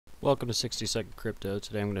Welcome to 60-Second Crypto.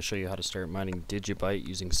 Today I'm going to show you how to start mining Digibyte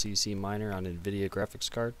using Ccminer on Nvidia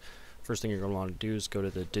graphics card. First thing you're going to want to do is go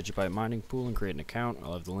to the Digibyte mining pool and create an account.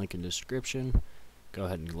 I'll have the link in the description. Go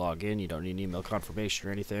ahead and log in. You don't need an email confirmation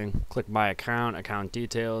or anything. Click My Account, Account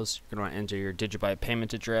Details. You're going to want to enter your Digibyte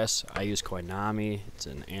payment address. I use Coinami. It's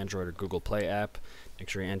an Android or Google Play app. Make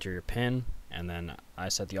sure you enter your PIN. And then I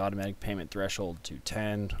set the automatic payment threshold to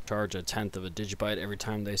 10. Charge a tenth of a Digibyte every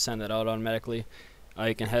time they send that out automatically.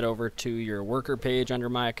 You can head over to your worker page under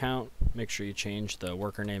My Account. Make sure you change the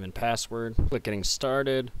worker name and password. Click Getting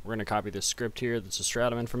Started. We're going to copy this script here. That's the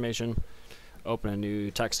stratum information. Open a new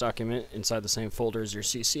text document inside the same folder as your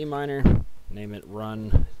Ccminer. Name it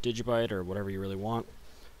Run Digibyte or whatever you really want.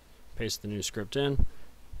 Paste the new script in.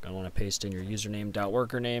 Going to want to paste in your username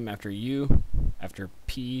 .worker name after U. After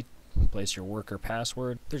P, place your worker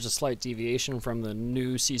password. There's a slight deviation from the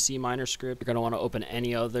new Ccminer script. You're going to want to open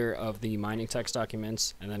any other of the mining text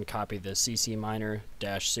documents and then copy the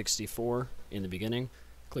Ccminer-64 in the beginning.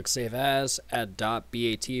 Click Save As, add .bat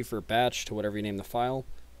for batch to whatever you name the file.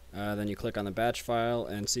 Then you click on the batch file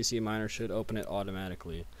and Ccminer should open it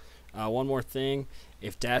automatically. One more thing,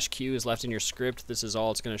 if -q is left in your script, this is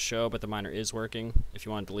all it's going to show, but the miner is working. If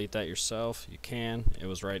you want to delete that yourself, you can. It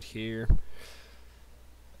was right here.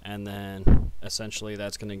 And then essentially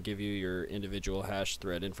that's going to give you your individual hash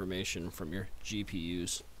thread information from your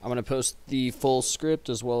GPUs. I'm going to post the full script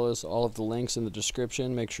as well as all of the links in the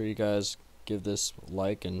description. Make sure you guys give this a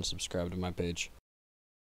like and subscribe to my page.